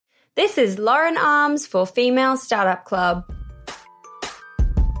This is Lauren Arms for Female Startup Club.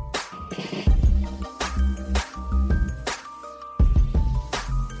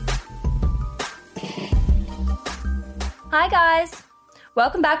 Hi guys!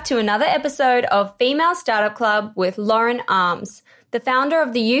 Welcome back to another episode of Female Startup Club with Lauren Arms, the founder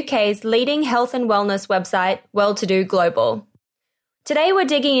of the UK's leading health and wellness website, Welltodo Global. Today we're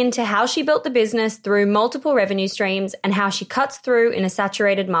digging into how she built the business through multiple revenue streams and how she cuts through in a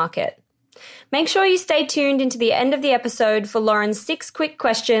saturated market. Make sure you stay tuned into the end of the episode for Lauren's 6 quick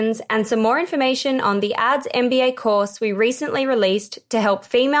questions and some more information on the Ads MBA course we recently released to help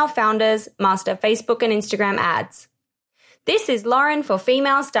female founders master Facebook and Instagram ads. This is Lauren for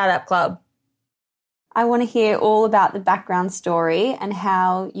Female Startup Club. I want to hear all about the background story and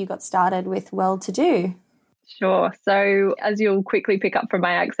how you got started with Welltodo. Sure. So as you'll quickly pick up from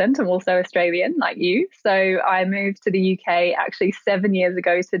my accent, I'm also Australian like you. So I moved to the UK actually 7 years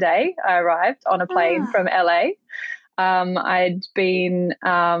ago today. I arrived on a plane from LA. I'd been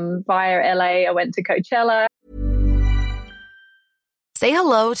via LA. I went to Coachella. Say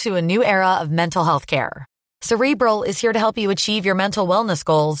hello to a new era of mental health care. Cerebral is here to help you achieve your mental wellness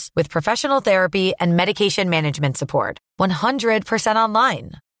goals with professional therapy and medication management support. 100%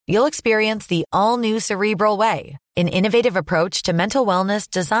 online. You'll experience the all-new Cerebral Way, an innovative approach to mental wellness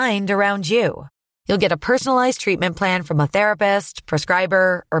designed around you. You'll get a personalized treatment plan from a therapist,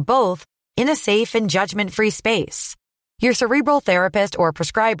 prescriber, or both in a safe and judgment-free space. Your Cerebral therapist or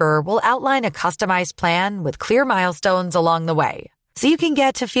prescriber will outline a customized plan with clear milestones along the way, so you can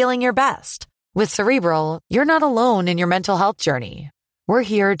get to feeling your best. With Cerebral, you're not alone in your mental health journey. We're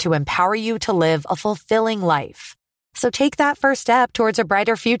here to empower you to live a fulfilling life. So take that first step towards a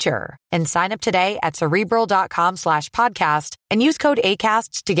brighter future and sign up today at Cerebral.com/podcast and use code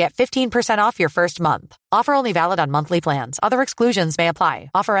ACAST to get 15% off your first month. Offer only valid on monthly plans. Other exclusions may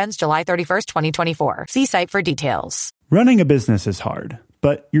apply. Offer ends July 31st, 2024. See site for details. Running a business is hard,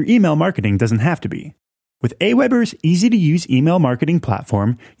 but your email marketing doesn't have to be. With Aweber's easy-to-use email marketing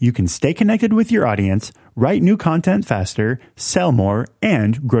platform, you can stay connected with your audience, write new content faster, sell more,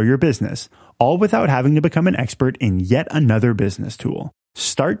 and grow your business, all without having to become an expert in yet another business tool.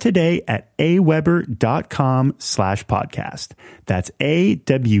 Start today at aweber.com/podcast. That's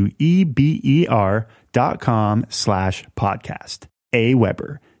AWEBER.com/podcast.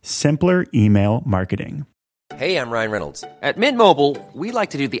 Aweber, simpler email marketing. Hey, I'm Ryan Reynolds. At Mint Mobile, we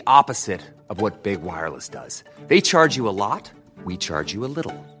like to do the opposite of what Big Wireless does. They charge you a lot, we charge you a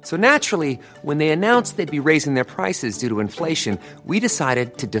little. So naturally, when they announced they'd be raising their prices due to inflation, we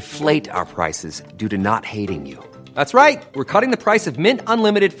decided to deflate our prices due to not hating you. That's right. We're cutting the price of Mint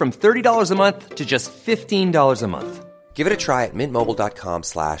Unlimited from $30 a month to just $15 a month. Give it a try at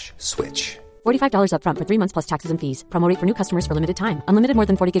mintmobile.com/switch. $45 up front for 3 months plus taxes and fees. Promo rate for new customers for limited time. Unlimited more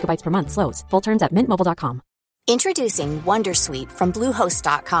than 40 gigabytes per month. Slows full terms at mintmobile.com. Introducing Wondersuite from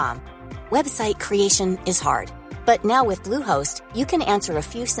Bluehost.com. Website creation is hard, but now with Bluehost, you can answer a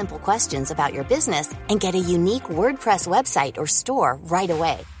few simple questions about your business and get a unique WordPress website or store right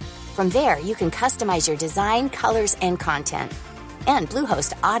away. From there, you can customize your design, colors, and content. And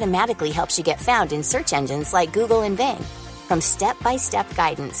Bluehost automatically helps you get found in search engines like Google and Bing. From step-by-step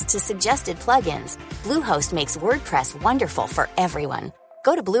guidance to suggested plugins, Bluehost makes WordPress wonderful for everyone.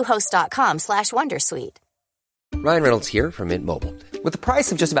 Go to bluehost.com/wondersuite. Ryan Reynolds here from Mint Mobile. With the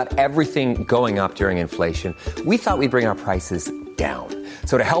price of just about everything going up during inflation, we thought we'd bring our prices down.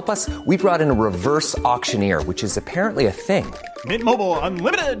 So to help us, we brought in a reverse auctioneer, which is apparently a thing. Mint Mobile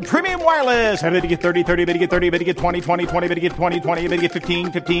Unlimited Premium Wireless. How to get 30, 30, how to get 30, how to get 20, 20, 20, how to get 20, 20, how to get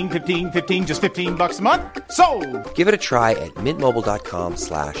 15, 15, 15, 15, just $15 a month? Sold! Give it a try at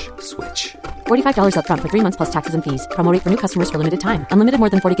mintmobile.com/switch. $45 up front for 3 months plus taxes and fees. Promo rate for new customers for limited time. Unlimited more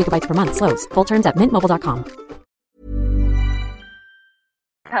than 40 gigabytes per month. Slows full terms at mintmobile.com.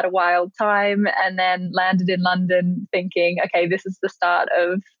 Had a wild time and then landed in London thinking, okay, this is the start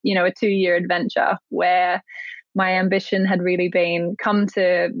of, a 2-year adventure where my ambition had really been come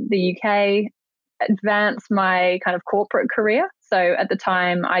to the UK, advance my kind of corporate career. So at the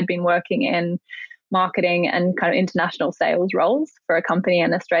time I'd been working in marketing and kind of international sales roles for a company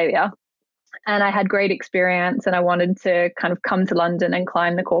in Australia. And I had great experience and I wanted to kind of come to London and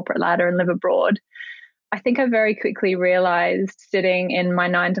climb the corporate ladder and live abroad. I think I very quickly realized sitting in my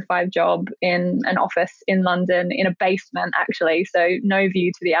 9-to-5 job in an office in London, in a basement actually, so no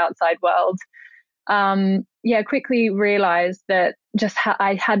view to the outside world. Quickly realized that just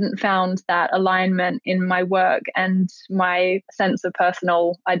I hadn't found that alignment in my work and my sense of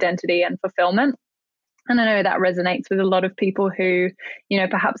personal identity and fulfillment. And I know that resonates with a lot of people who,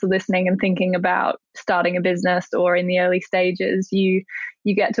 perhaps are listening and thinking about starting a business, or in the early stages, you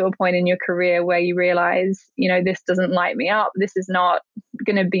get to a point in your career where you realize, this doesn't light me up. This is not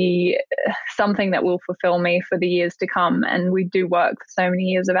going to be something that will fulfill me for the years to come. And we do work for so many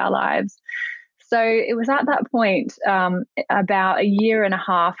years of our lives. So it was at that point, about a year and a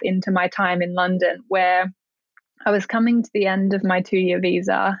half into my time in London, where I was coming to the end of my 2-year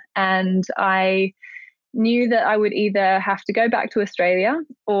visa, and I knew that I would either have to go back to Australia,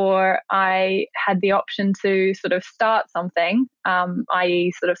 or I had the option to sort of start something,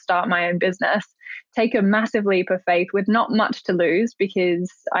 i.e. sort of start my own business, take a massive leap of faith with not much to lose,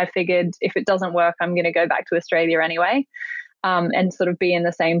 because I figured if it doesn't work, I'm going to go back to Australia anyway, and sort of be in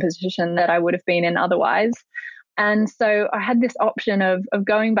the same position that I would have been in otherwise. And so I had this option of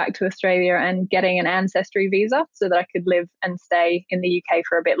going back to Australia and getting an ancestry visa so that I could live and stay in the UK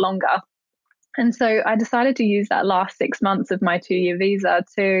for a bit longer. And so I decided to use that last 6 months of my 2-year visa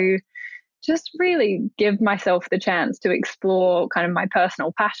to just really give myself the chance to explore kind of my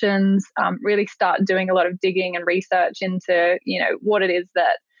personal passions, really start doing a lot of digging and research into, what it is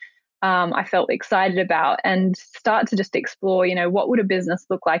that I felt excited about, and start to just explore, what would a business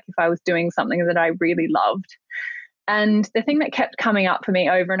look like if I was doing something that I really loved. And the thing that kept coming up for me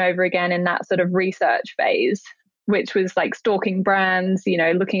over and over again in that sort of research phase, which was like stalking brands,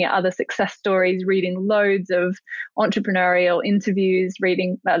 looking at other success stories, reading loads of entrepreneurial interviews,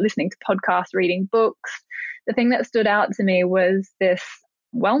 listening to podcasts, reading books. The thing that stood out to me was this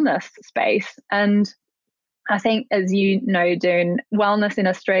wellness space. And I think, as you know, Doon, wellness in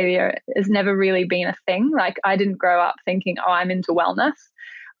Australia has never really been a thing. Like, I didn't grow up thinking, oh, I'm into wellness.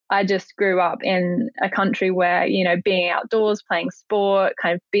 I just grew up in a country where, being outdoors, playing sport,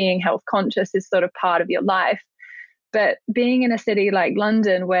 kind of being health conscious is sort of part of your life. But being in a city like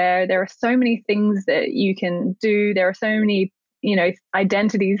London, where there are so many things that you can do, there are so many,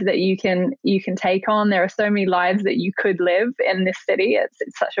 identities that you can take on, there are so many lives that you could live in this city. It's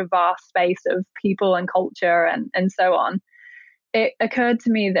such a vast space of people and culture and so on. It occurred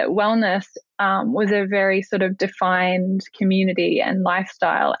to me that wellness was a very sort of defined community and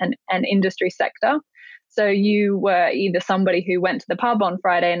lifestyle and industry sector. So you were either somebody who went to the pub on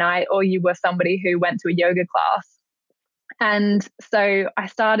Friday night, or you were somebody who went to a yoga class. And so I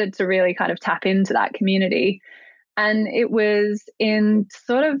started to really kind of tap into that community. And it was in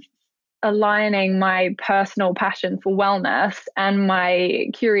sort of aligning my personal passion for wellness and my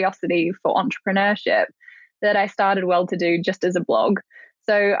curiosity for entrepreneurship that I started Welltodo just as a blog.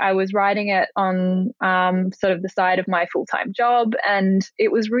 So I was writing it on sort of the side of my full-time job. And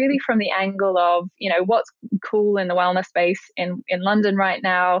it was really from the angle of, what's cool in the wellness space in London right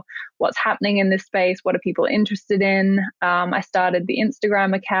now, what's happening in this space, what are people interested in. I started the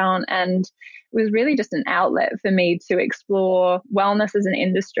Instagram account, and it was really just an outlet for me to explore wellness as an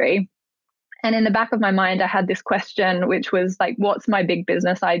industry. And in the back of my mind, I had this question, which was like, what's my big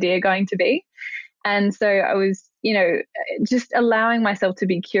business idea going to be? And so I was, just allowing myself to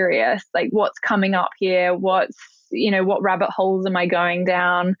be curious, like, what's coming up here? What rabbit holes am I going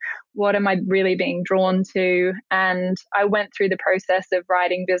down? What am I really being drawn to? And I went through the process of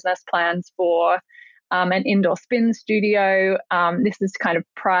writing business plans for an indoor spin studio. This is kind of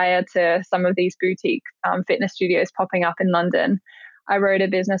prior to some of these boutique fitness studios popping up in London. I wrote a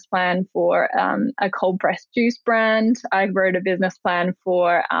business plan for a cold pressed juice brand. I wrote a business plan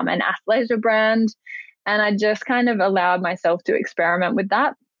for an athleisure brand. And I just kind of allowed myself to experiment with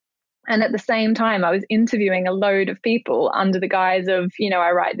that. And at the same time, I was interviewing a load of people under the guise of,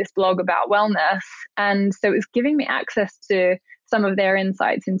 I write this blog about wellness. And so it was giving me access to some of their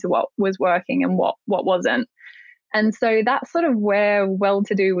insights into what was working and what wasn't. And so that's sort of where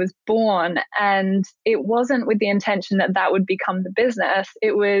Welltodo was born. And it wasn't with the intention that that would become the business.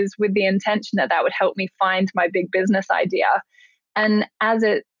 It was with the intention that that would help me find my big business idea. And as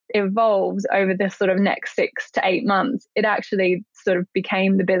it evolved over this sort of next 6 to 8 months, it actually sort of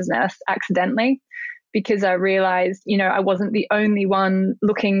became the business accidentally, because I realized, I wasn't the only one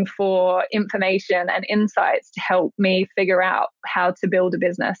looking for information and insights to help me figure out how to build a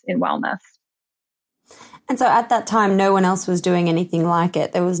business in wellness. And so at that time, no one else was doing anything like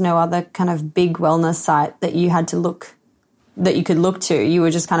it. There was no other kind of big wellness site that you could look to. You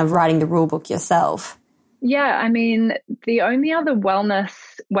were just kind of writing the rule book yourself. Yeah, I mean, the only other wellness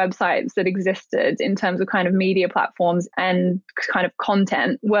websites that existed in terms of kind of media platforms and kind of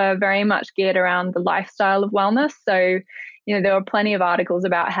content were very much geared around the lifestyle of wellness. So, there were plenty of articles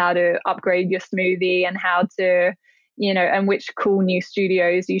about how to upgrade your smoothie and how to, and which cool new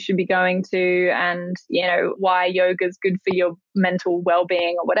studios you should be going to, and, why yoga is good for your mental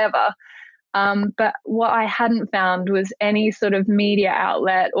well-being or whatever. But what I hadn't found was any sort of media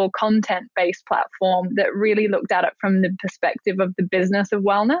outlet or content-based platform that really looked at it from the perspective of the business of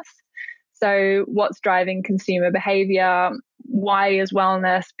wellness. So what's driving consumer behavior? Why is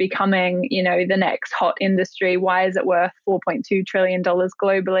wellness becoming, the next hot industry? Why is it worth $4.2 trillion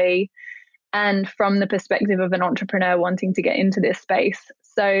globally? And from the perspective of an entrepreneur wanting to get into this space.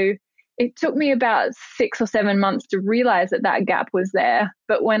 So it took me about 6 or 7 months to realize that gap was there.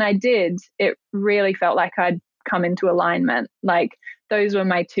 But when I did, it really felt like I'd come into alignment. Like those were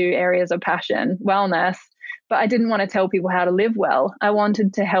my two areas of passion, wellness. But I didn't want to tell people how to live well. I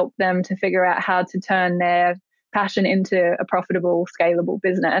wanted to help them to figure out how to turn their passion into a profitable, scalable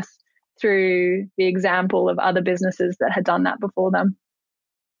business through the example of other businesses that had done that before them.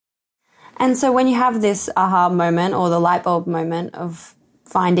 And so when you have this aha moment or the light bulb moment of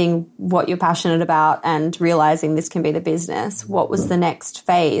finding what you're passionate about and realizing this can be the business, what was the next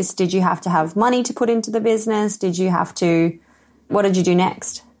phase? Did you have to have money to put into the business? What did you do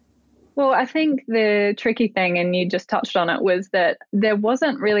next? Well, I think the tricky thing, and you just touched on it, was that there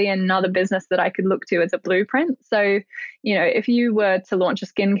wasn't really another business that I could look to as a blueprint. So, if you were to launch a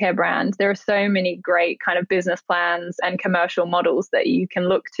skincare brand, there are so many great kind of business plans and commercial models that you can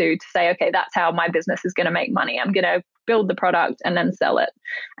look to say, okay, that's how my business is going to make money. I'm going to build the product and then sell it.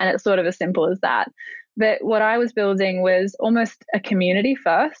 And it's sort of as simple as that. But what I was building was almost a community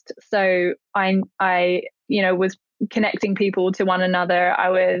first. So I was connecting people to one another. I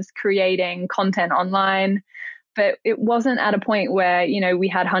was creating content online, but it wasn't at a point where, we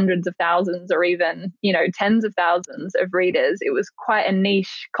had hundreds of thousands or even, tens of thousands of readers. It was quite a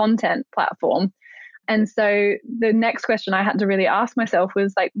niche content platform. And so the next question I had to really ask myself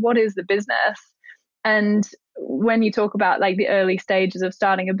was like, what is the business? And when you talk about like the early stages of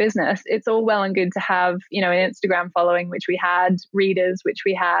starting a business, it's all well and good to have, an Instagram following, which we had, readers, which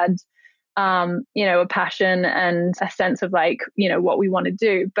we had, a passion and a sense of like, what we want to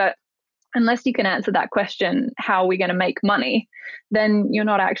do. But unless you can answer that question, how are we going to make money, then you're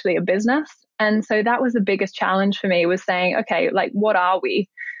not actually a business. And so that was the biggest challenge for me, was saying, okay, like, what are we?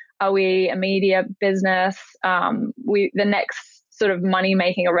 Are we a media business? The next sort of money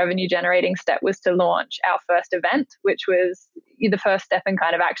making or revenue generating step was to launch our first event, which was the first step in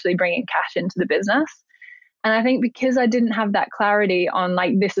kind of actually bringing cash into the business. And I think because I didn't have that clarity on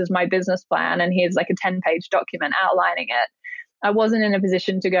like, this is my business plan and here's like a 10-page document outlining it, I wasn't in a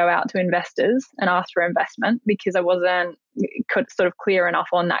position to go out to investors and ask for investment because I wasn't sort of clear enough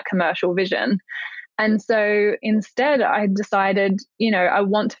on that commercial vision. And so instead I decided, I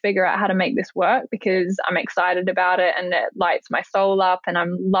want to figure out how to make this work because I'm excited about it and it lights my soul up and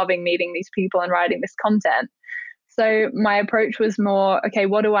I'm loving meeting these people and writing this content. So my approach was more, okay,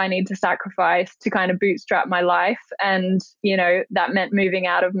 what do I need to sacrifice to kind of bootstrap my life? And, that meant moving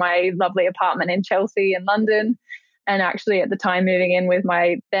out of my lovely apartment in Chelsea in London. And actually at the time moving in with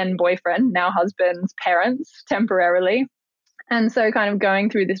my then boyfriend, now husband's parents temporarily. And so kind of going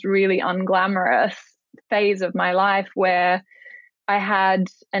through this really unglamorous phase of my life where I had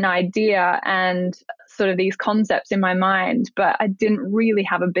an idea and sort of these concepts in my mind, but I didn't really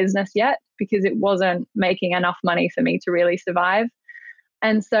have a business yet because it wasn't making enough money for me to really survive.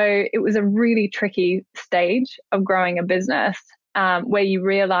 And so it was a really tricky stage of growing a business where you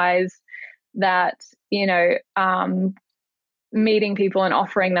realize that, meeting people and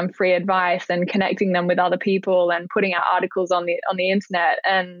offering them free advice and connecting them with other people and putting out articles on the internet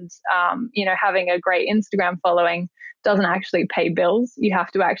and, having a great Instagram following doesn't actually pay bills. You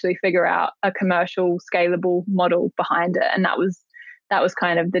have to actually figure out a commercial, scalable model behind it. And that was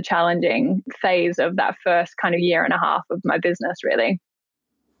kind of the challenging phase of that first kind of year and a half of my business, really.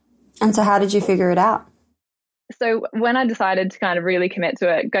 And so how did you figure it out? So when I decided to kind of really commit to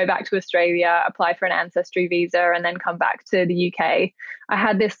it, go back to Australia, apply for an ancestry visa, and then come back to the UK, I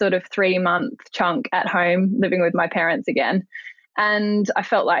had this sort of 3-month chunk at home living with my parents again. And I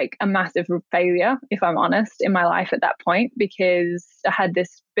felt like a massive failure, if I'm honest, in my life at that point, because I had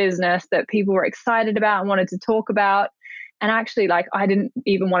this business that people were excited about and wanted to talk about. And actually, like, I didn't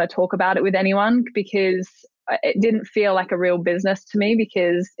even want to talk about it with anyone because it didn't feel like a real business to me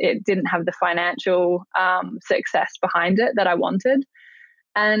because it didn't have the financial success behind it that I wanted.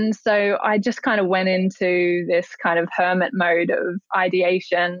 And so I just kind of went into this kind of hermit mode of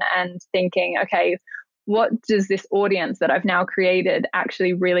ideation and thinking, okay, what does this audience that I've now created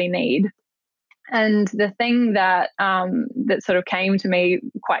actually really need? And the thing that that sort of came to me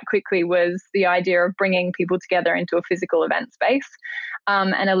quite quickly was the idea of bringing people together into a physical event space.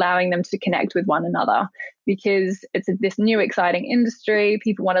 and allowing them to connect with one another, because it's this new exciting industry.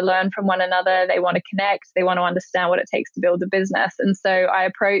 People want to learn from one another. They want to connect. They want to understand what it takes to build a business. And so I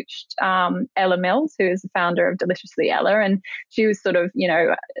approached Ella Mills, who is the founder of Deliciously Ella, and she was sort of,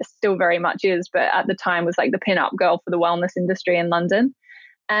 still very much is, but at the time was like the pin-up girl for the wellness industry in London.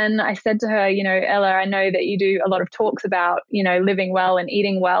 And I said to her, Ella, I know that you do a lot of talks about, living well and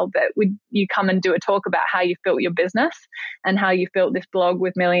eating well, but would you come and do a talk about how you've built your business and how you've built this blog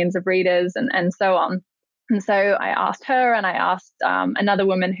with millions of readers and so on? And so I asked her, and I asked another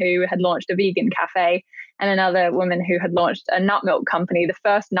woman who had launched a vegan cafe, and another woman who had launched a nut milk company, the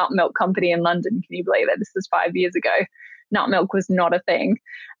first nut milk company in London. Can you believe it? This was 5 years ago. Nut milk was not a thing.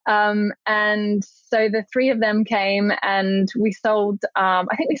 And so the three of them came, and we sold, I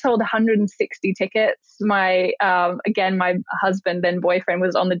think we sold 160 tickets. My husband, then boyfriend,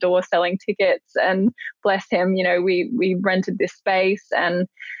 was on the door selling tickets, and bless him, we rented this space, and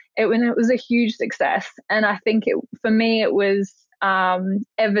it was a huge success. And I think for me, it was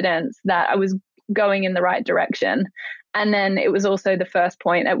evidence that I was going in the right direction. And then it was also the first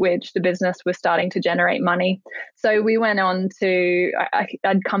point at which the business was starting to generate money. So we went on to,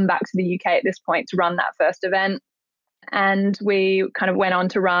 I'd come back to the UK at this point to run that first event. And we kind of went on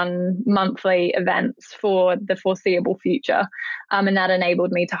to run monthly events for the foreseeable future. And that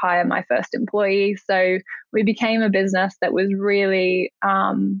enabled me to hire my first employee. So we became a business that was really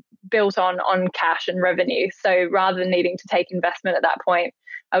built on cash and revenue. So rather than needing to take investment at that point,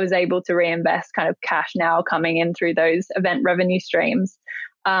 I was able to reinvest kind of cash now coming in through those event revenue streams.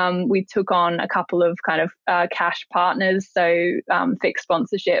 We took on a couple of kind of cash partners, so fixed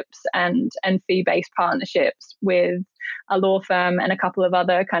sponsorships and fee-based partnerships with a law firm and a couple of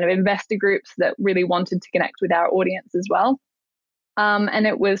other kind of investor groups that really wanted to connect with our audience as well. And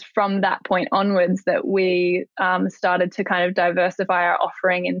it was from that point onwards that we started to kind of diversify our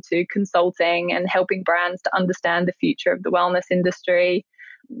offering into consulting and helping brands to understand the future of the wellness industry,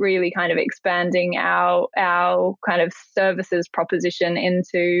 really kind of expanding our kind of services proposition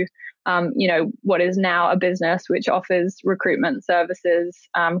into, what is now a business which offers recruitment services,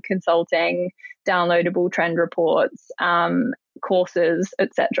 consulting, downloadable trend reports, courses,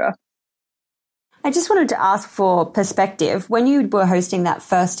 etc. I just wanted to ask for perspective. When you were hosting that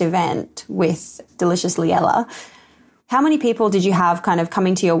first event with Deliciously Ella, how many people did you have kind of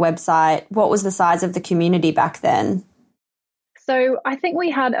coming to your website? What was the size of the community back then? So I think we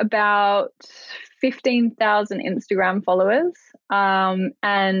had about 15,000 Instagram followers,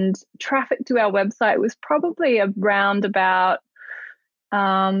 and traffic to our website was probably around about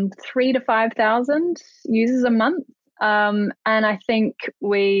 3,000 to 5,000 users a month. And I think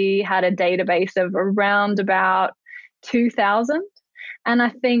we had a database of around about 2,000. And I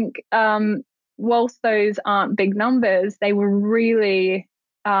think whilst those aren't big numbers, they were really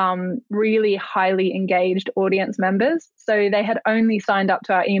highly engaged audience members. So they had only signed up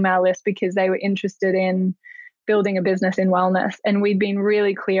to our email list because they were interested in building a business in wellness. And we'd been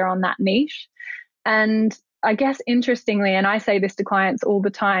really clear on that niche. And I guess interestingly, and I say this to clients all the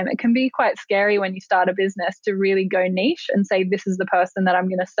time, it can be quite scary when you start a business to really go niche and say, this is the person that I'm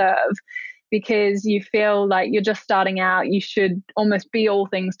going to serve, because you feel like you're just starting out. You should almost be all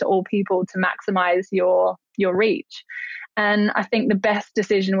things to all people to maximize your reach. And I think the best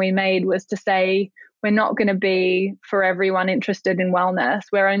decision we made was to say, we're not going to be for everyone interested in wellness.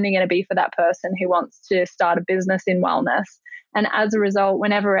 We're only going to be for that person who wants to start a business in wellness. And as a result,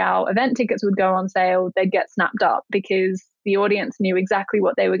 whenever our event tickets would go on sale, they'd get snapped up because the audience knew exactly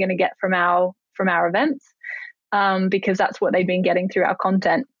what they were going to get from our events, because that's what they'd been getting through our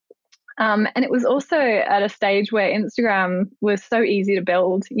content. And it was also at a stage where Instagram was so easy to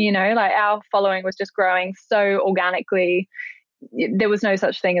build, like our following was just growing so organically. There was no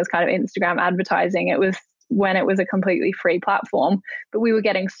such thing as kind of Instagram advertising. It was when it was a completely free platform, but we were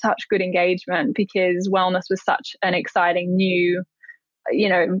getting such good engagement because wellness was such an exciting new,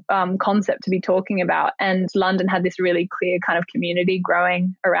 concept to be talking about. And London had this really clear kind of community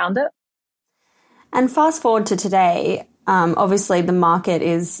growing around it. And fast forward to today, obviously the market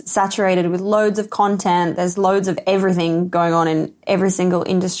is saturated with loads of content. There's loads of everything going on in every single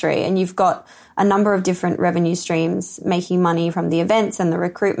industry. And you've got a number of different revenue streams making money from the events and the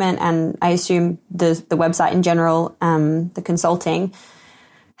recruitment, and I assume the website in general, the consulting.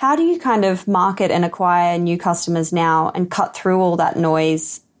 How do you kind of market and acquire new customers now and cut through all that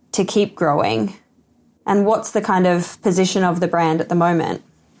noise to keep growing? And what's the kind of position of the brand at the moment?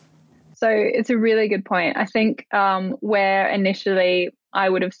 So it's a really good point. I think where initially I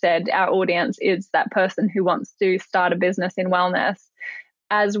would have said our audience is that person who wants to start a business in wellness,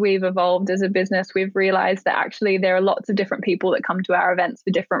 as we've evolved as a business, we've realized that actually there are lots of different people that come to our events for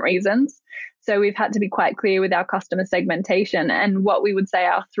different reasons. So we've had to be quite clear with our customer segmentation, and what we would say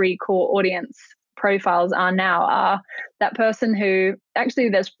our 3 core audience profiles are now are that person who, actually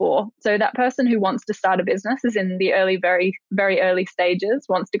there's 4. So that person who wants to start a business, is in the early, very, very early stages,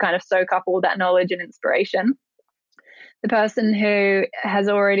 wants to kind of soak up all that knowledge and inspiration. The person who has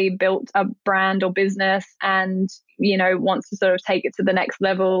already built a brand or business and, wants to sort of take it to the next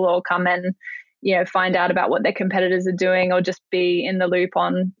level, or come and, find out about what their competitors are doing, or just be in the loop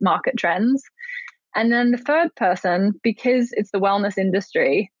on market trends. And then the third person, because it's the wellness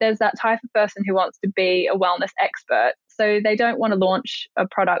industry, there's that type of person who wants to be a wellness expert. So they don't want to launch a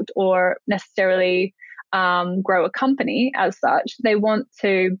product or necessarily grow a company as such. They want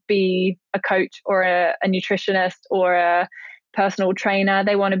to be a coach or a nutritionist or a personal trainer.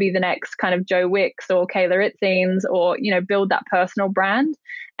 They want to be the next kind of Joe Wicks or Kayla Itzines, or, build that personal brand.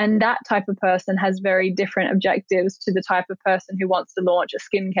 And that type of person has very different objectives to the type of person who wants to launch a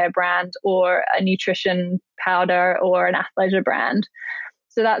skincare brand or a nutrition powder or an athleisure brand.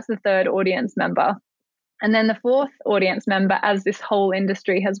 So that's the third audience member. And then the fourth audience member, as this whole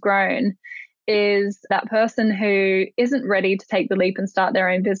industry has grown, is that person who isn't ready to take the leap and start their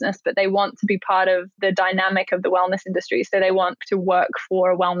own business, but they want to be part of the dynamic of the wellness industry. So they want to work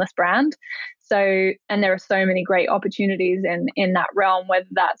for a wellness brand. So, and there are so many great opportunities in that realm, whether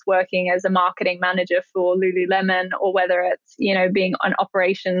that's working as a marketing manager for Lululemon, or whether it's, being an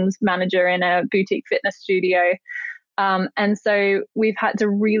operations manager in a boutique fitness studio. And so we've had to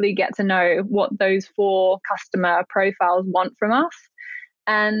really get to know what those 4 customer profiles want from us.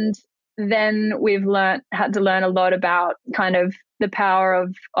 And then we've had to learn a lot about kind of the power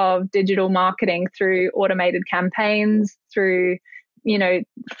of digital marketing through automated campaigns, through,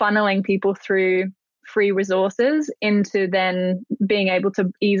 funneling people through free resources into then being able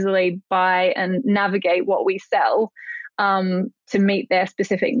to easily buy and navigate what we sell to meet their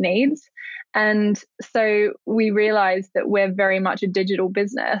specific needs. And so we realized that we're very much a digital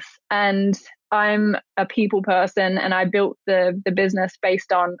business, and I'm a people person, and I built the business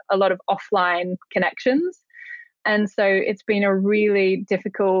based on a lot of offline connections. And so it's been a really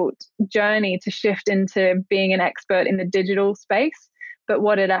difficult journey to shift into being an expert in the digital space. But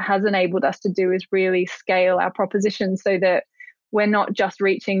what it has enabled us to do is really scale our proposition so that we're not just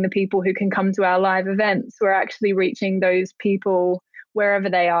reaching the people who can come to our live events, we're actually reaching those people wherever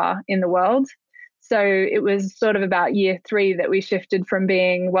they are in the world. So it was sort of about year 3 that we shifted from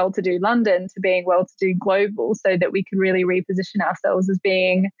being Welltodo London to being Welltodo Global, so that we could really reposition ourselves as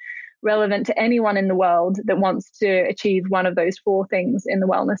being relevant to anyone in the world that wants to achieve one of those 4 things in the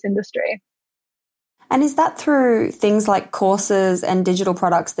wellness industry. And is that through things like courses and digital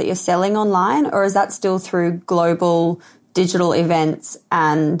products that you're selling online, or is that still through global digital events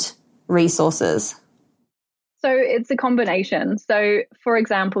and resources? So it's a combination. So, for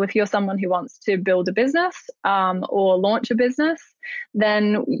example, if you're someone who wants to build a business or launch a business,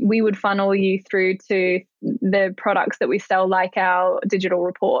 then we would funnel you through to the products that we sell, like our digital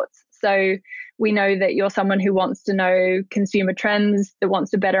reports. So we know that you're someone who wants to know consumer trends, that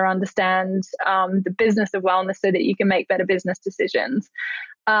wants to better understand the business of wellness so that you can make better business decisions.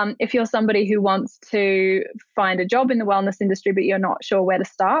 If you're somebody who wants to find a job in the wellness industry, but you're not sure where to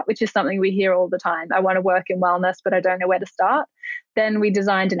start, which is something we hear all the time, I want to work in wellness, but I don't know where to start, then we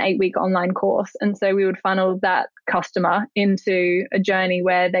designed an 8-week online course. And so we would funnel that customer into a journey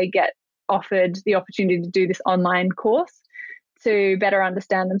where they get offered the opportunity to do this online course to better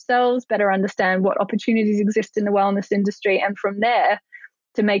understand themselves, better understand what opportunities exist in the wellness industry, and from there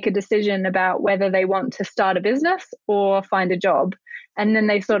to make a decision about whether they want to start a business or find a job. And then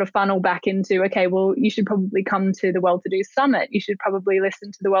they sort of funnel back into, okay, well, you should probably come to the Welltodo Summit. You should probably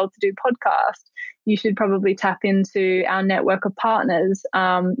listen to the Welltodo podcast. You should probably tap into our network of partners.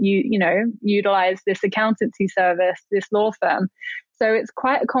 Utilize this accountancy service, this law firm. So it's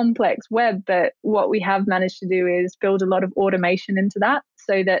quite a complex web, but what we have managed to do is build a lot of automation into that,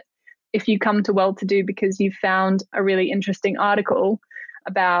 so that if you come to Welltodo because you found a really interesting article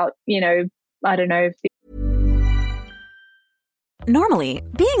about, Normally,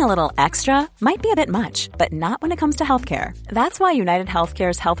 being a little extra might be a bit much, but not when it comes to healthcare. That's why United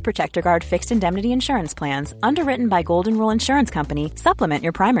Healthcare's Health Protector Guard fixed indemnity insurance plans, underwritten by Golden Rule Insurance Company, supplement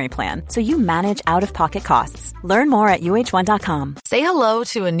your primary plan so you manage out-of-pocket costs. Learn more at uh1.com. Say hello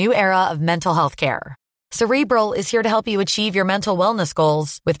to a new era of mental health care. Cerebral is here to help you achieve your mental wellness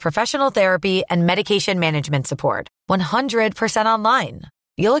goals with professional therapy and medication management support. 100% online.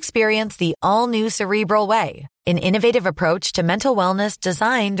 You'll experience the all-new Cerebral Way, an innovative approach to mental wellness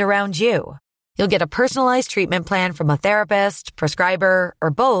designed around you. You'll get a personalized treatment plan from a therapist, prescriber,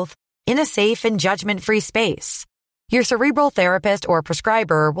 or both in a safe and judgment-free space. Your Cerebral therapist or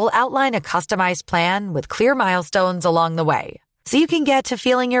prescriber will outline a customized plan with clear milestones along the way, so you can get to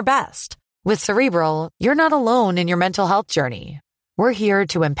feeling your best. With Cerebral, you're not alone in your mental health journey. We're here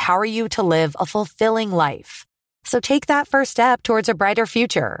to empower you to live a fulfilling life. So take that first step towards a brighter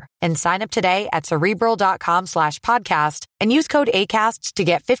future and sign up today at Cerebral.com/podcast and use code ACAST to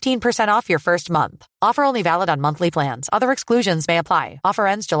get 15% off your first month. Offer only valid on monthly plans. Other exclusions may apply. Offer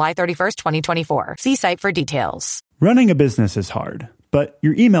ends July 31st, 2024. See site for details. Running a business is hard, but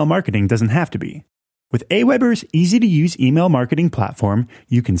your email marketing doesn't have to be. With Aweber's easy-to-use email marketing platform,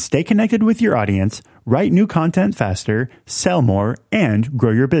 you can stay connected with your audience, write new content faster, sell more, and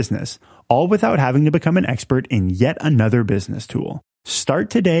grow your business, all without having to become an expert in yet another business tool. Start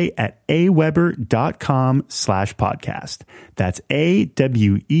today at aweber.com/podcast. That's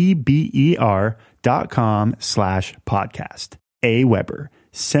AWEBER.com/podcast. Aweber,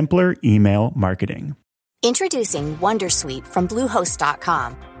 simpler email marketing. Introducing Wondersuite from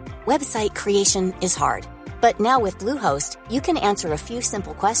Bluehost.com. Website creation is hard, but now with Bluehost, you can answer a few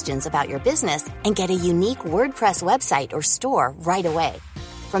simple questions about your business and get a unique WordPress website or store right away.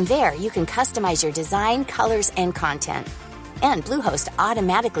 From there, you can customize your design, colors, and content. And Bluehost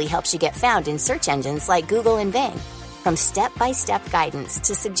automatically helps you get found in search engines like Google and Bing. From step-by-step guidance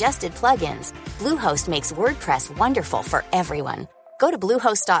to suggested plugins, Bluehost makes WordPress wonderful for everyone. Go to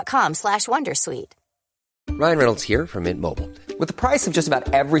bluehost.com/wondersuite. Ryan Reynolds here from Mint Mobile. With the price of just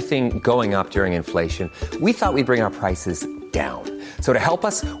about everything going up during inflation, we thought we'd bring our prices down. So to help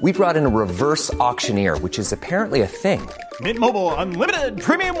us, we brought in a reverse auctioneer, which is apparently a thing. Mint Mobile Unlimited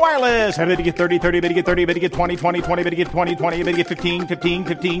Premium Wireless. How to get 30, 30, bit to get 30, bit to get 20, 20, 20, bit to get 20, 20, bit to get 15, 15,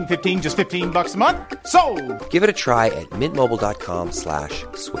 15, 15, just $15 a month? Sold! Give it a try at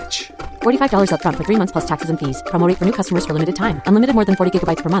mintmobile.com/switch. $45 up front for 3 months plus taxes and fees. Promo rate for new customers for limited time. Unlimited more than 40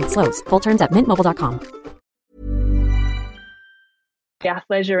 gigabytes per month. Slows full terms at mintmobile.com. The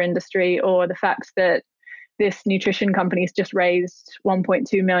athleisure industry, or the fact that this nutrition company's just raised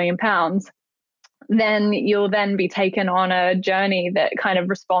 £1.2 million, then you'll then be taken on a journey that kind of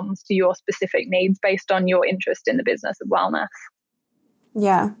responds to your specific needs based on your interest in the business of wellness.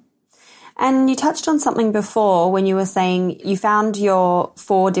 Yeah. And you touched on something before when you were saying you found your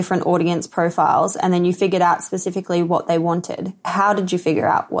 4 different audience profiles and then you figured out specifically what they wanted. How did you figure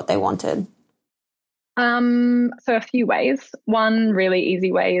out what they wanted? So a few ways. One really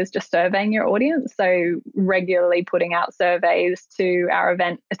easy way is just surveying your audience. So regularly putting out surveys to our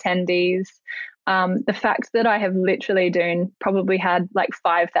event attendees. The fact that I have literally probably had like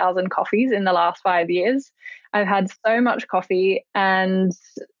 5,000 coffees in the last 5 years. I've had so much coffee and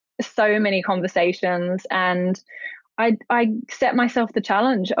so many conversations, and I set myself the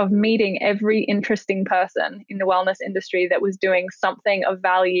challenge of meeting every interesting person in the wellness industry that was doing something of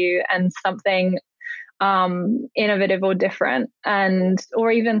value and something innovative or different,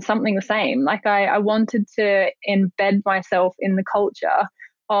 or even something the same. Like I wanted to embed myself in the culture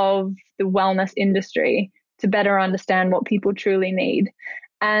of the wellness industry to better understand what people truly need.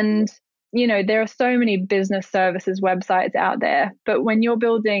 And, you know, there are so many business services websites out there, but when you're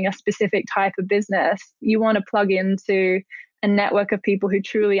building a specific type of business, you want to plug into a network of people who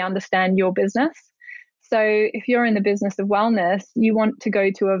truly understand your business. So if you're in the business of wellness, you want to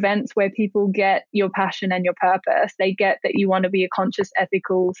go to events where people get your passion and your purpose. They get that you want to be a conscious,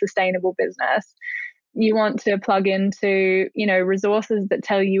 ethical, sustainable business. You want to plug into, you know, resources that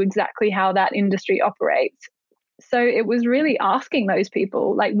tell you exactly how that industry operates. So it was really asking those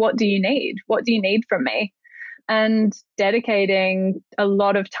people, like, what do you need? What do you need from me? And dedicating a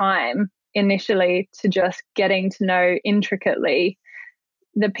lot of time initially to just getting to know intricately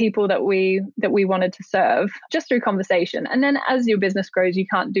the people that we wanted to serve just through conversation. And then as your business grows, you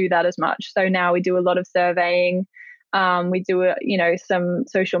can't do that as much. So now we do a lot of surveying. We do some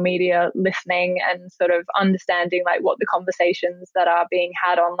social media listening and sort of understanding like what the conversations that are being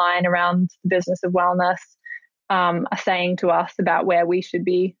had online around the business of wellness are saying to us about where we should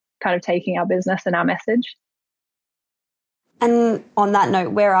be kind of taking our business and our message. And on that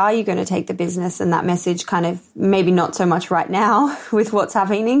note, where are you going to take the business and that message, kind of maybe not so much right now with what's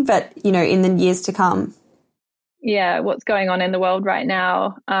happening, but, you know, in the years to come? Yeah, what's going on in the world right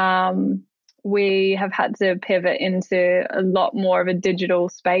now. We have had to pivot into a lot more of a digital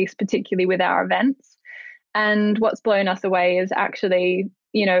space, particularly with our events. And what's blown us away is actually,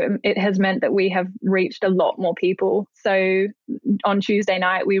 you know, it has meant that we have reached a lot more people. So on Tuesday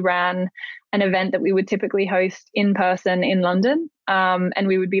night, we ran an event that we would typically host in person in London, and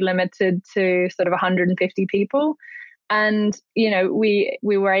we would be limited to sort of 150 people. And, we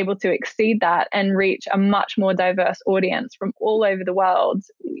were able to exceed that and reach a much more diverse audience from all over the world.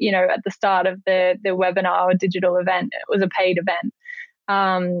 At the start of the webinar or digital event, it was a paid event.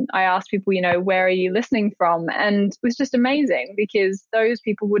 I asked people, where are you listening from? And it was just amazing because those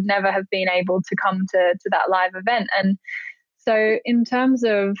people would never have been able to come to that live event. And so in terms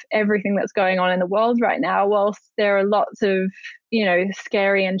of everything that's going on in the world right now, whilst there are lots of,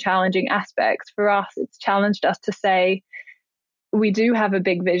 scary and challenging aspects, for us, it's challenged us to say, we do have a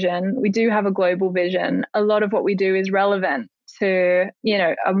big vision. We do have a global vision. A lot of what we do is relevant to,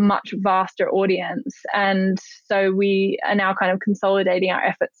 a much vaster audience. And so we are now kind of consolidating our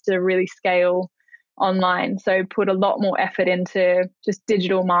efforts to really scale online. So put a lot more effort into just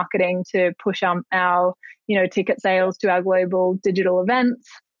digital marketing to push our ticket sales to our global digital events.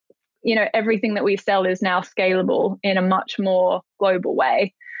 Everything that we sell is now scalable in a much more global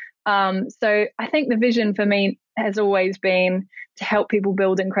way. So I think the vision for me has always been to help people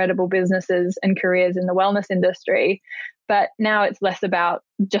build incredible businesses and careers in the wellness industry. But now it's less about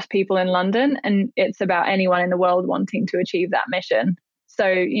just people in London, and it's about anyone in the world wanting to achieve that mission. So,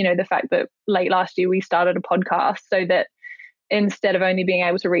 the fact that late last year we started a podcast so that instead of only being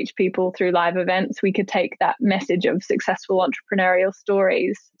able to reach people through live events, we could take that message of successful entrepreneurial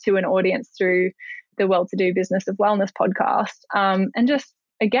stories to an audience through the Welltodo Business of Wellness podcast. And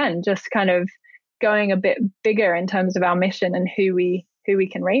just kind of going a bit bigger in terms of our mission and who we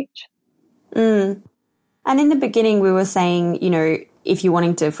can reach. And in the beginning, we were saying, if you're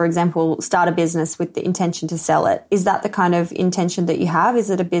wanting to, for example, start a business with the intention to sell it, is that the kind of intention that you have? Is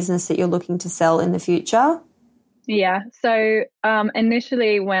it a business that you're looking to sell in the future? Yeah. So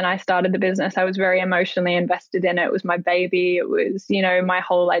initially when I started the business, I was very emotionally invested in it. It was my baby. It was, my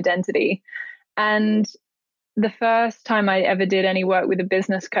whole identity. And the first time I ever did any work with a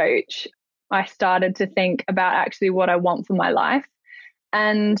business coach, I started to think about actually what I want for my life.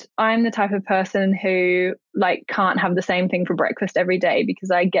 And I'm the type of person who can't have the same thing for breakfast every day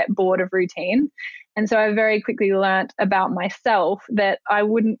because I get bored of routine. And so I very quickly learnt about myself that I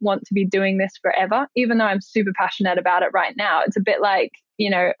wouldn't want to be doing this forever, even though I'm super passionate about it right now. It's a bit like,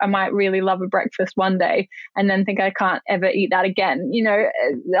 I might really love a breakfast one day and then think I can't ever eat that again.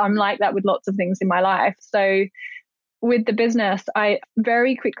 I'm like that with lots of things in my life. So with the business, I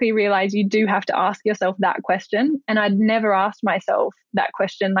very quickly realized you do have to ask yourself that question. And I'd never asked myself that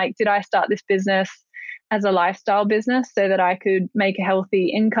question. Did I start this business as a lifestyle business so that I could make a healthy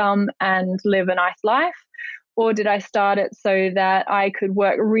income and live a nice life? Or did I start it so that I could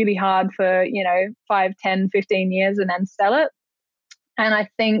work really hard for, 5, 10, 15 years and then sell it? And I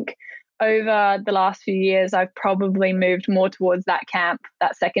think over the last few years, I've probably moved more towards that camp,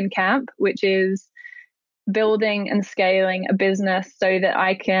 that second camp, which is building and scaling a business so that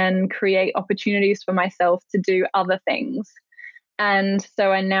I can create opportunities for myself to do other things. And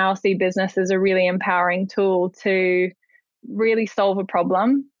so I now see business as a really empowering tool to really solve a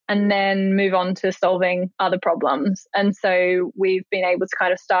problem and then move on to solving other problems. And so we've been able to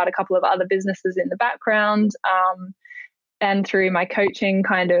kind of start a couple of other businesses in the background, and through my coaching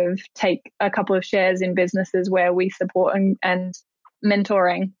kind of take a couple of shares in businesses where we support and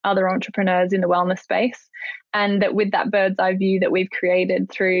mentoring other entrepreneurs in the wellness space. And that with that bird's eye view that we've created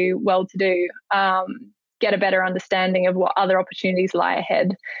through Welltodo, get a better understanding of what other opportunities lie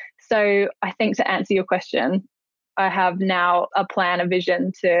ahead. So I think to answer your question, I have now a plan, a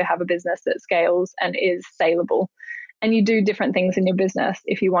vision to have a business that scales and is saleable. And you do different things in your business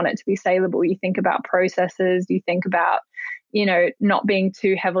if you want it to be saleable. You think about processes, you think about, not being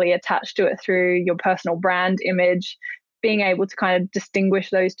too heavily attached to it through your personal brand image, being able to kind of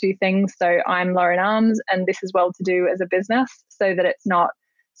distinguish those two things. So I'm Lauren Arms and this is Welltodo as a business, so that it's not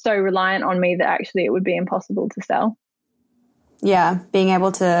so reliant on me that actually it would be impossible to sell. Yeah, being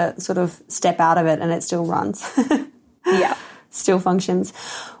able to sort of step out of it and it still runs. Yeah. Still functions.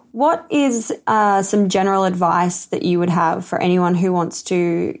 What is some general advice that you would have for anyone who wants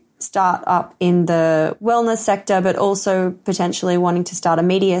to start up in the wellness sector, but also potentially wanting to start a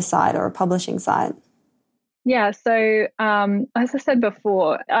media site or a publishing site? Yeah, so as I said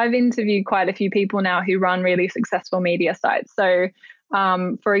before, I've interviewed quite a few people now who run really successful media sites. So,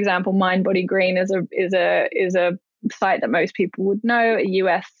 for example, Mind Body Green is a site that most people would know, a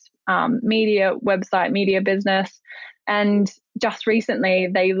US media website, media business. And just recently,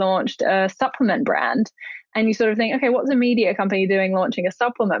 they launched a supplement brand. And you sort of think, okay, what's a media company doing launching a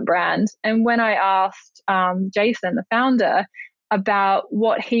supplement brand? And when I asked Jason, the founder, about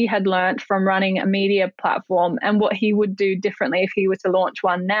what he had learned from running a media platform and what he would do differently if he were to launch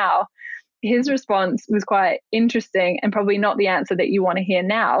one now, his response was quite interesting and probably not the answer that you want to hear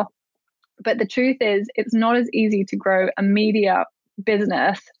now. But the truth is, it's not as easy to grow a media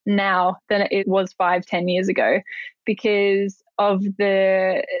business now than it was 5-10 years ago, because of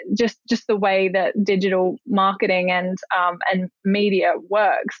the just the way that digital marketing and media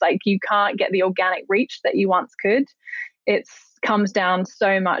works. Like, you can't get the organic reach that you once could. It comes down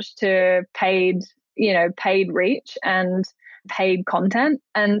so much to paid reach and paid content.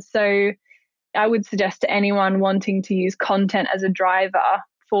 And so I would suggest to anyone wanting to use content as a driver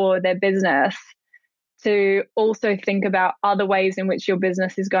for their business to also think about other ways in which your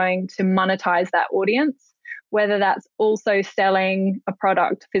business is going to monetize that audience, whether that's also selling a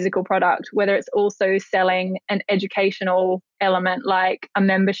product, physical product, whether it's also selling an educational element like a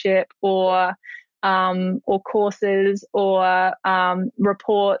membership or courses or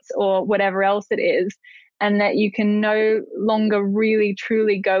reports or whatever else it is, and that you can no longer really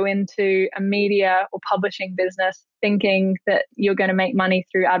truly go into a media or publishing business thinking that you're going to make money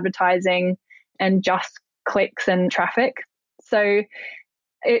through advertising and just clicks and traffic. So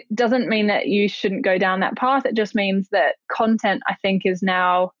it doesn't mean that you shouldn't go down that path. It just means that content, I think, is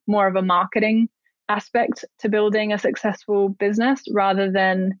now more of a marketing aspect to building a successful business rather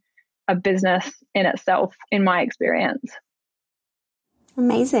than a business in itself, in my experience.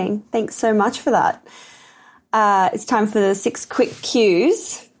 Amazing. Thanks so much for that. It's time for the 6 quick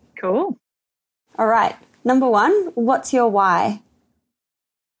cues. Cool. All right. Number 1, what's your why?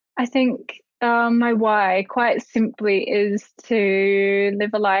 I think my why, quite simply, is to live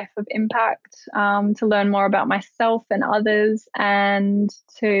a life of impact, to learn more about myself and others, and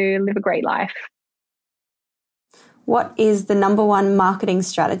to live a great life. What is the number 1 marketing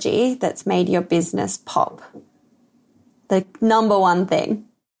strategy that's made your business pop? The number 1 thing.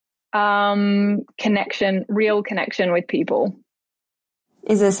 Connection, real connection with people.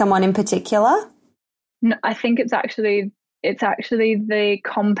 Is there someone in particular? No, I think it's actually the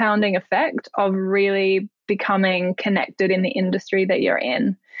compounding effect of really becoming connected in the industry that you're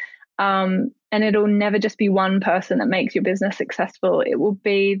in. And it'll never just be one person that makes your business successful. It will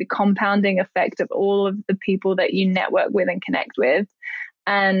be the compounding effect of all of the people that you network with and connect with.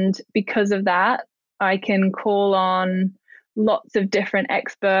 And because of that, I can call on lots of different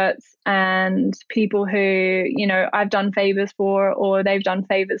experts and people who, I've done favors for, or they've done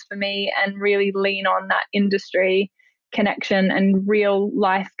favors for me, and really lean on that industry connection and real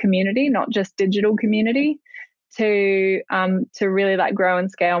life community, not just digital community, to really grow and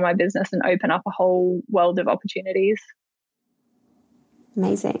scale my business and open up a whole world of opportunities.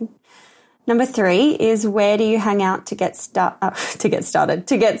 Amazing. Number 3 is, where do you hang out to get smarter?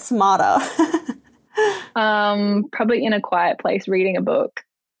 Probably in a quiet place, reading a book.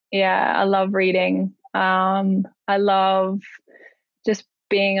 Yeah, I love reading. I love just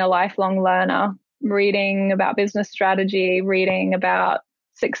being a lifelong learner, reading about business strategy, reading about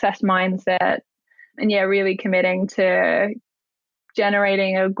success mindset, and really committing to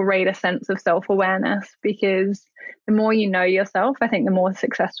generating a greater sense of self-awareness, because the more you know yourself, I think the more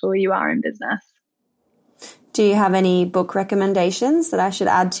successful you are in business. Do you have any book recommendations that I should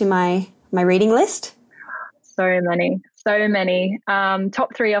add to my reading list? So many.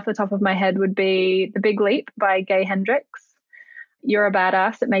 Top 3 off the top of my head would be The Big Leap by Gay Hendricks, You're a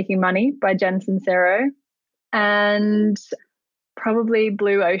Badass at Making Money by Jen Sincero, and probably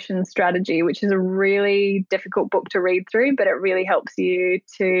Blue Ocean Strategy, which is a really difficult book to read through, but it really helps you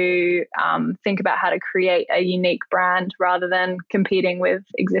to think about how to create a unique brand rather than competing with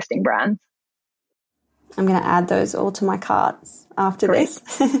existing brands. I'm going to add those all to my cart after this.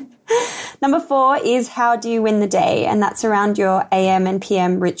 Number 4 is, how do you win the day? And that's around your AM and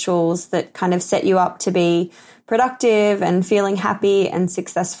PM rituals that kind of set you up to be productive and feeling happy and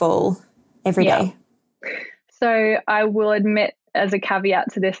successful every day. So I will admit, as a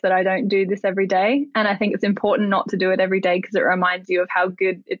caveat to this, that I don't do this every day. And I think it's important not to do it every day, because it reminds you of how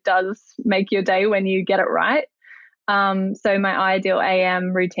good it does make your day when you get it right. So my ideal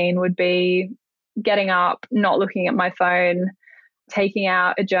AM routine would be getting up, not looking at my phone, taking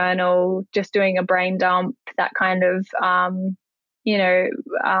out a journal, just doing a brain dump, that kind of,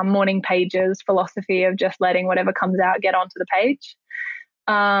 morning pages philosophy of just letting whatever comes out get onto the page.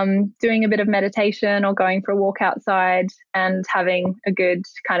 Doing a bit of meditation or going for a walk outside and having a good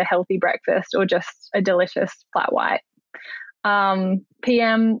kind of healthy breakfast or just a delicious flat white.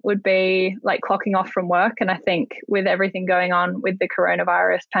 PM would be like clocking off from work. And I think with everything going on with the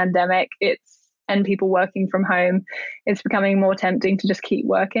coronavirus pandemic, and people working from home, it's becoming more tempting to just keep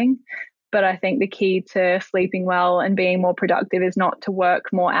working. But I think the key to sleeping well and being more productive is not to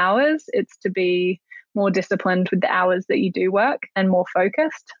work more hours. It's to be more disciplined with the hours that you do work and more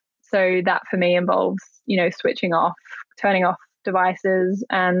focused. So that for me involves, switching off, turning off devices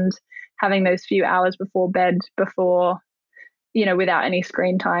and having those few hours before bed, without any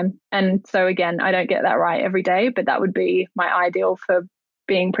screen time. And so again, I don't get that right every day, but that would be my ideal for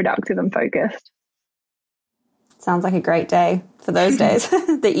being productive and focused. Sounds like a great day for those days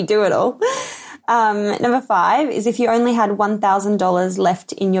that you do it all. Number 5 is if you only had $1,000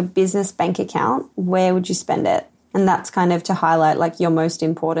 left in your business bank account, where would you spend it? And that's kind of to highlight like your most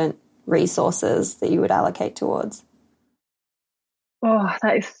important resources that you would allocate towards. Oh,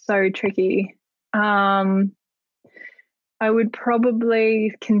 that is so tricky. I would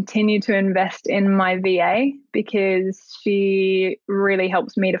probably continue to invest in my VA because she really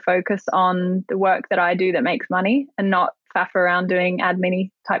helps me to focus on the work that I do that makes money and not faff around doing admin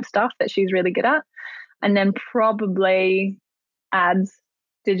type stuff that she's really good at. And then probably ads,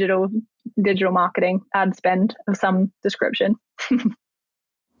 digital marketing, ad spend of some description.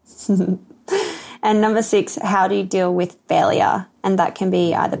 And number 6, how do you deal with failure? And that can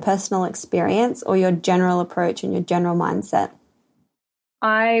be either personal experience or your general approach and your general mindset.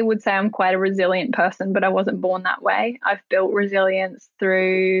 I would say I'm quite a resilient person, but I wasn't born that way. I've built resilience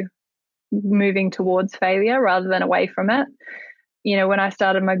through moving towards failure rather than away from it. When I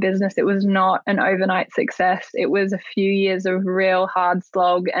started my business, it was not an overnight success. It was a few years of real hard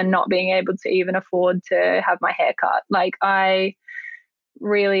slog and not being able to even afford to have my hair cut. Like I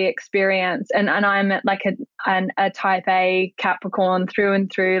really experience, and I'm like a type A Capricorn through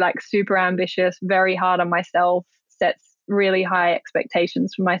and through, like super ambitious, very hard on myself, sets really high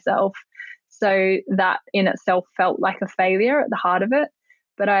expectations for myself. So that in itself felt like a failure at the heart of it.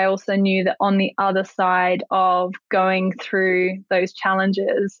 But I also knew that on the other side of going through those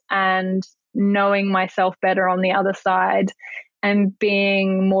challenges and knowing myself better on the other side and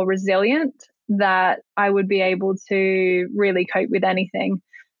being more resilient, that I would be able to really cope with anything.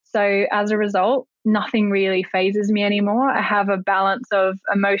 So as a result, nothing really phases me anymore. I have a balance of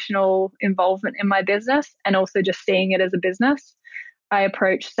emotional involvement in my business and also just seeing it as a business. I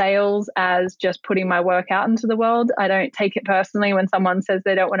approach sales as just putting my work out into the world. I don't take it personally when someone says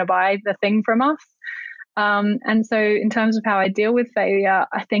they don't want to buy the thing from us. And so in terms of how I deal with failure,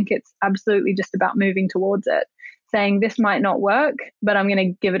 I think it's absolutely just about moving towards it, saying this might not work, but I'm going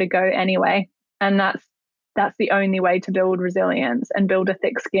to give it a go anyway. And that's the only way to build resilience and build a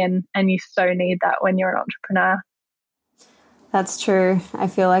thick skin. And you so need that when you're an entrepreneur. That's true. I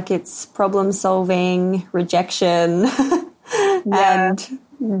feel like it's problem solving, rejection, and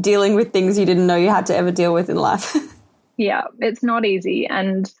dealing with things you didn't know you had to ever deal with in life. Yeah, it's not easy.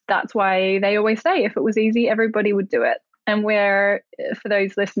 And that's why they always say if it was easy, everybody would do it. And for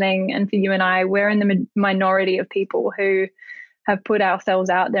those listening and for you and I, we're in the minority of people who have put ourselves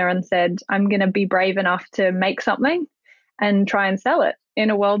out there and said, I'm going to be brave enough to make something and try and sell it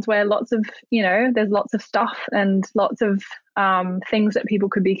in a world where there's lots of stuff and lots of things that people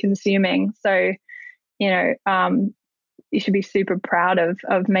could be consuming. So, you should be super proud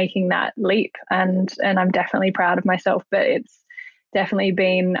of making that leap. And I'm definitely proud of myself, but it's definitely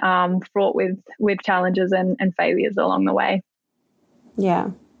been fraught with challenges and failures along the way.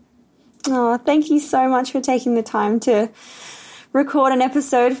 Yeah. Oh, thank you so much for taking the time to record an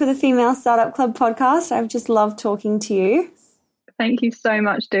episode for the Female Startup Club podcast. I've just loved talking to you. Thank you so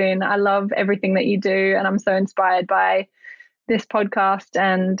much, Doone. I love everything that you do, and I'm so inspired by this podcast.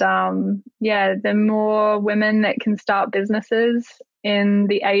 And the more women that can start businesses in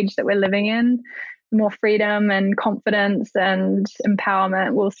the age that we're living in, the more freedom and confidence and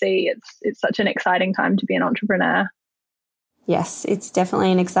empowerment we'll see. It's such an exciting time to be an entrepreneur. Yes, it's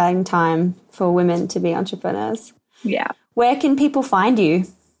definitely an exciting time for women to be entrepreneurs. Yeah. Where can people find you?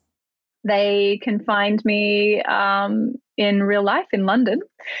 They can find me in real life in London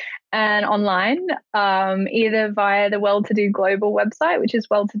and online, either via the Welltodo Global website, which is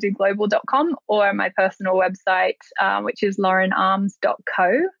welltodoglobal.com, or my personal website, which is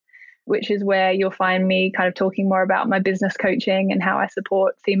laurenarms.co, which is where you'll find me kind of talking more about my business coaching and how I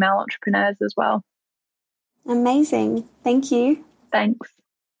support female entrepreneurs as well. Amazing. Thank you. Thanks.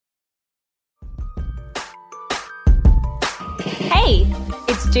 Hey,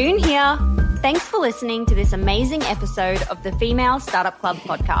 it's Doone here. Thanks for listening to this amazing episode of the Female Startup Club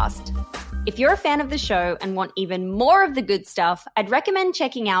podcast. If you're a fan of the show and want even more of the good stuff, I'd recommend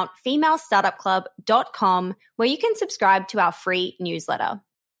checking out femalestartupclub.com, where you can subscribe to our free newsletter.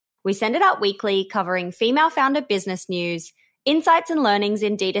 We send it out weekly, covering female founder business news, insights and learnings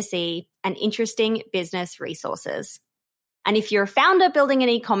in D2C, and interesting business resources. And if you're a founder building an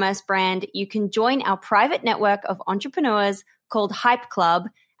e-commerce brand, you can join our private network of entrepreneurs called Hype Club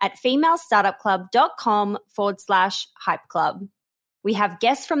at femalestartupclub.com/Hype Club. We have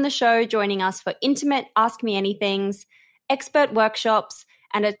guests from the show joining us for intimate Ask Me Anythings, expert workshops,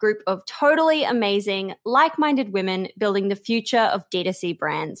 and a group of totally amazing, like-minded women building the future of D2C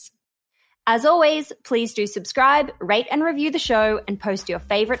brands. As always, please do subscribe, rate and review the show, and post your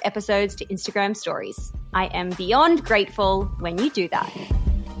favorite episodes to Instagram stories. I am beyond grateful when you do that.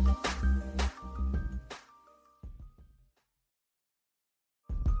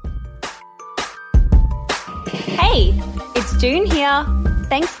 Hey, it's June here.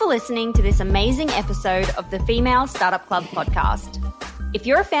 Thanks for listening to this amazing episode of the Female Startup Club podcast. If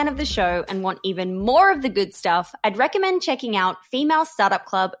you're a fan of the show and want even more of the good stuff, I'd recommend checking out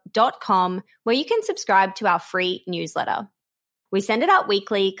femalestartupclub.com, where you can subscribe to our free newsletter. We send it out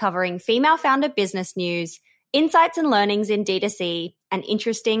weekly, covering female founder business news, insights and learnings in D2C, and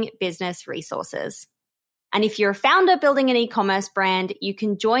interesting business resources. And if you're a founder building an e-commerce brand, you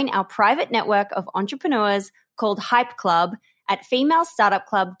can join our private network of entrepreneurs called Hype Club at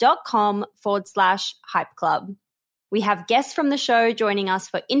femalestartupclub.com/Hype Club. We have guests from the show joining us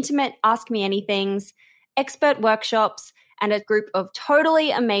for intimate Ask Me Anythings, expert workshops, and a group of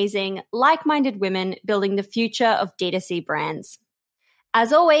totally amazing, like-minded women building the future of D2C brands.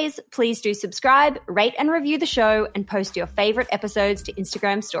 As always, please do subscribe, rate and review the show, and post your favorite episodes to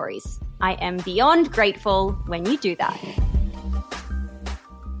Instagram stories. I am beyond grateful when you do that.